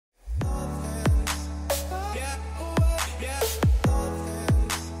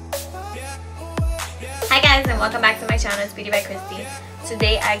guys, and welcome back to my channel. It's Beauty by Christy.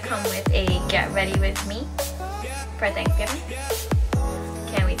 Today I come with a get ready with me for Thanksgiving.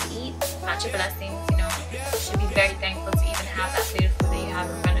 Can't wait to eat. Count your blessings, you know. You should be very thankful to even have that plate of food that you have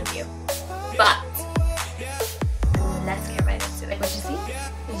in front of you. But let's get right into it. What you see?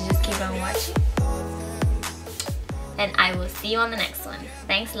 You just keep on watching. And I will see you on the next one.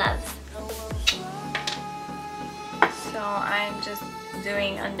 Thanks, loves. So I'm just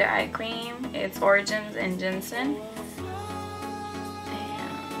doing under eye cream. It's Origins and Ginseng.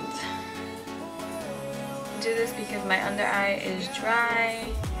 And do this because my under eye is dry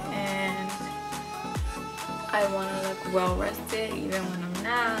and I want to look well rested even when I'm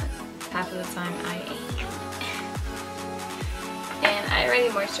not. Half of the time I ain't. And I already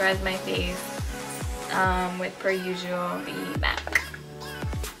moisturized my face with, per usual, the MAC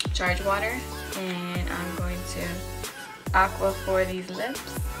Charge Water. And I'm going to Aqua for these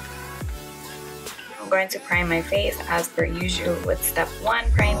lips. I'm going to prime my face as per usual with step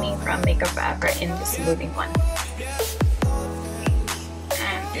 1 priming from Makeup Forever in the smoothing one.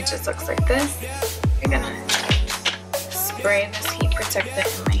 And it just looks like this. You're gonna spray this heat protector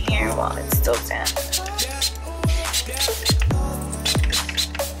in my hair while it's still damp.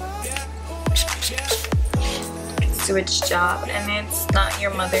 Let's do its job, and it's not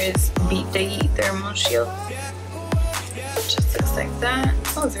your mother's Beat the Heat thermal shield. Just looks like that. It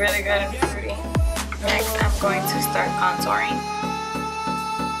smells really good and fruity. Next, I'm going to start contouring.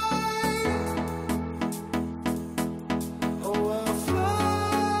 I'm going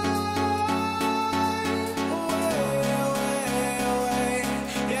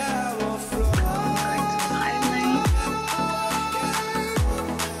to highlight.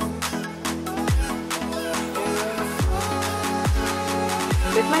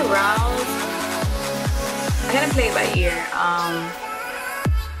 With my brows, I gotta play it by ear.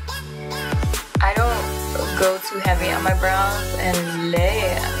 I don't go too heavy on my brows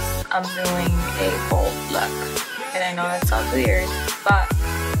unless I'm doing a bold look. And I know that sounds weird, but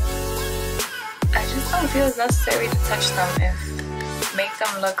I just don't feel it's necessary to touch them make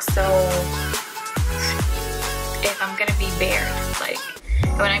them look so, if I'm gonna be bared. Like,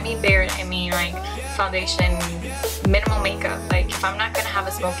 when I mean bared, I mean like foundation, minimal makeup. Like, if I'm not gonna have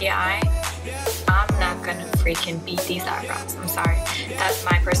a smoky eye, I'm not gonna freaking beat these eyebrows. I'm sorry. That's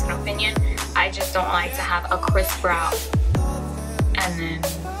my personal opinion. I just don't like to have a crisp brow and then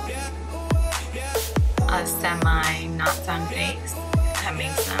a semi not done face. If that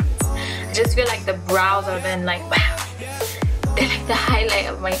makes sense. I just feel like the brows are then like, wow, they're like the highlight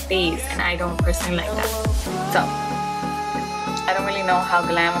of my face, and I don't personally like that. So I don't really know how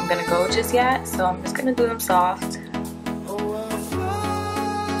glam I'm gonna go just yet, so I'm just gonna do them soft.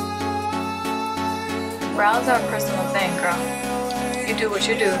 Brows are a personal thing, girl. You do what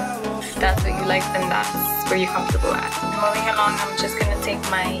you do. If that's what you like, then that's where you're comfortable at. Moving along, I'm just gonna take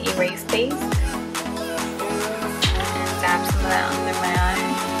my erase paste and dab some of that under my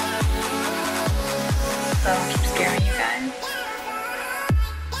eye. So I don't keep scaring you guys.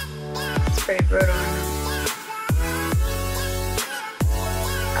 It's pretty brutal, I know.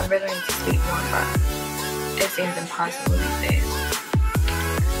 I really need to sleep more, but it seems impossible these days.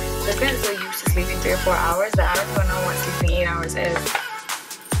 I've been so used to sleeping 3 or 4 hours that I don't even know what sleeping 8 hours is.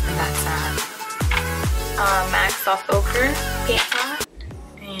 And that's sad. MAC Soft Ochre paint pot.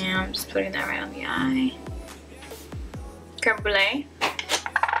 And I'm just putting that right on the eye. Creme Brûlée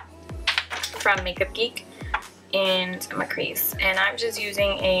from Makeup Geek in my crease. And I'm just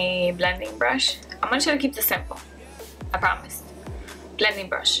using a blending brush. I'm gonna try to keep this simple. I promise. Blending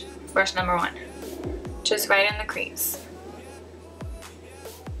brush. Brush number 1. Just right in the crease.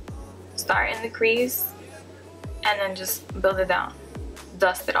 Start in the crease and then just build it down,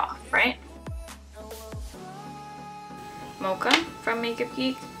 dust it off, right? Mocha from Makeup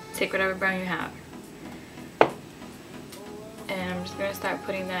Geek. Take whatever brown you have, and I'm just gonna start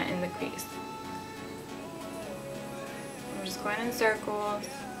putting that in the crease. I'm just going in circles,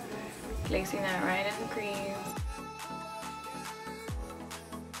 placing that right in the crease.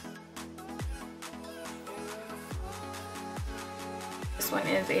 This one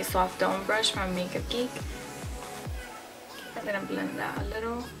is a soft dome brush from Makeup Geek. I'm gonna blend that a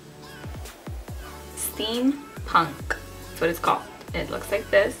little. SteamPunk, that's what it's called. It looks like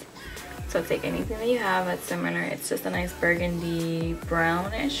this. So take anything that you have that's similar. It's just a nice burgundy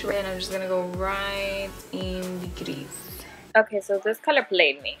brownish. And I'm just gonna go right in the crease. Okay, so this color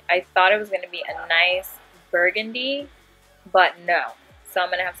played me. I thought it was gonna be a nice burgundy, but no. So I'm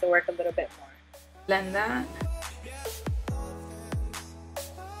gonna have to work a little bit more. Blend that.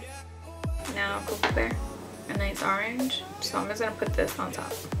 Now Coco Bear, a nice orange. So I'm just gonna put this on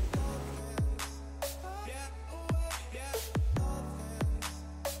top.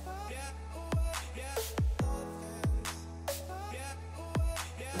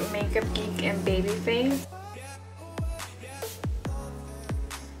 Makeup Geek and Babyface.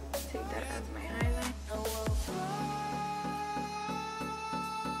 Take that as my highlight.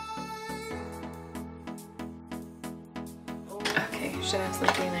 Okay, should have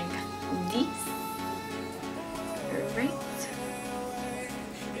something like this. Alright.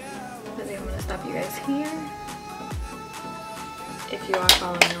 But then I'm gonna stop you guys here. If you are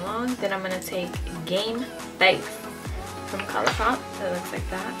following along, then I'm gonna take Game Face from ColourPop. That looks like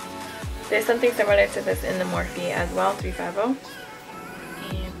that. There's something similar to this in the Morphe as well, 350.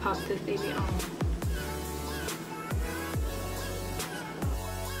 And pop this baby on.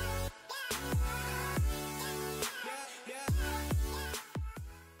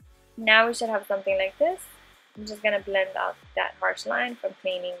 Now we should have something like this. I'm just gonna blend out that harsh line from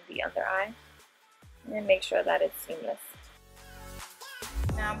cleaning the under eye and make sure that it's seamless.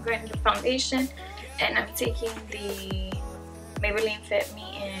 Now I'm going to foundation, and I'm taking the Maybelline Fit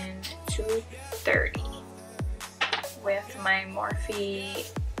Me in 230 with my Morphe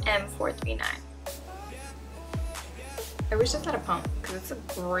M439. I wish this had a pump because it's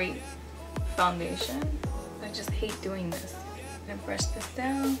a great foundation. I just hate doing this. I'm gonna brush this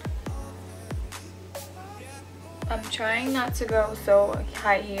down. I'm trying not to go so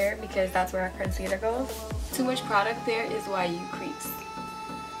high here because that's where our concealer goes. Too much product there is why you crease.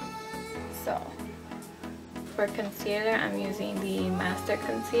 So for concealer, I'm using the Master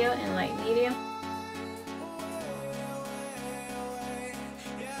Conceal in light medium.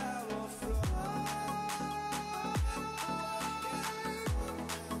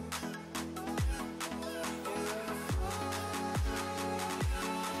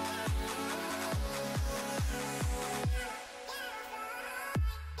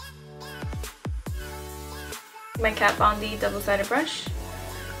 My cap on the double-sided brush.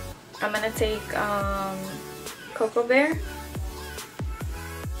 I'm gonna take Coco Bear.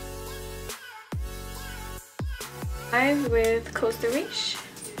 Eyes with costariche.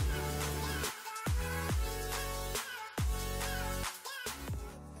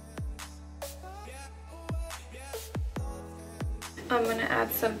 I'm gonna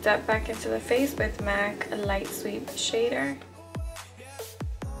add some depth back into the face with MAC Light Sweep Shader.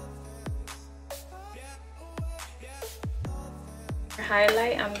 For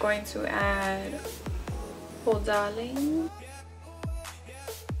highlight, I'm going to add Oh Darling.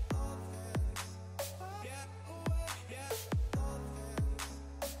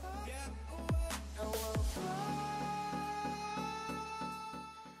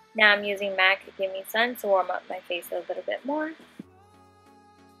 Now I'm using MAC Give Me Sun to warm up my face a little bit more.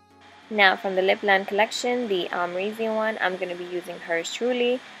 Now from the Lip Line collection, the Amrezy one, I'm going to be using Hers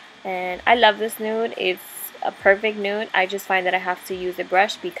Truly. And I love this nude. It's a perfect nude. I just find that I have to use a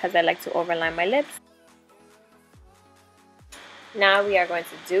brush because I like to overline my lips. Now we are going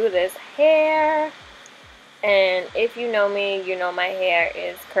to do this hair. And if you know me, you know my hair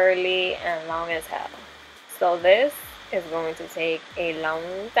is curly and long as hell. So this is going to take a long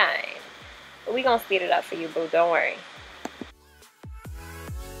time. But we're going to speed it up for you, boo. Don't worry.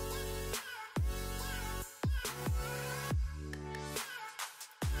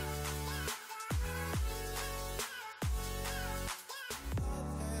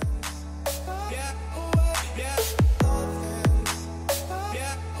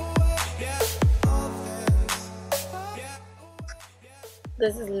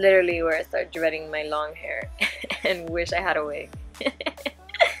 This is literally where I start dreading my long hair and wish I had a wig.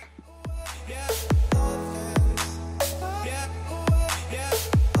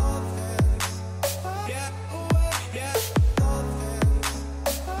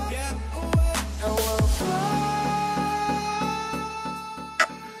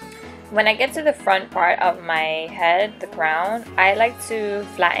 When I get to the front part of my head, the crown, I like to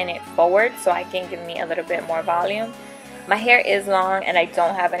flatten it forward so I can give me a little bit more volume. My hair is long and I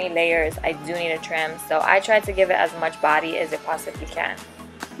don't have any layers. I do need a trim, so I try to give it as much body as it possibly can.